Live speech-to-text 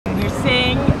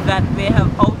that they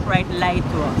have outright lied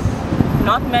to us.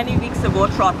 Not many weeks ago,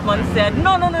 Trotman said,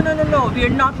 no, we're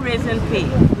not raising pay.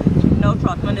 Now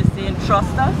Trotman is saying,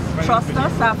 trust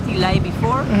us after he lied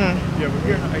before.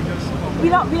 We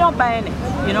don't buying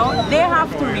it, you know. They have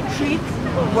to retreat,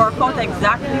 work out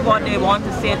exactly what they want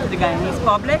to say to the Guyanese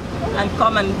public, and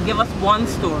come and give us one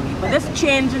story. But this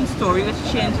changing story, which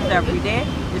changes every day,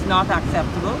 is not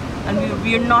acceptable, and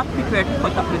we are not prepared to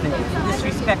put up with it. It's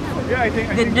disrespectful.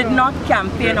 They did not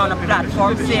campaign on a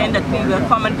platform saying that we will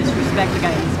come and disrespect the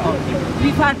Guyanese public.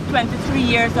 We've had 23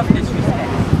 years of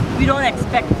disrespect. We don't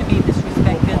expect to be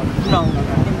disrespected now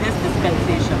in this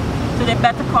dispensation. So they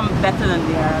better come better than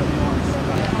they are.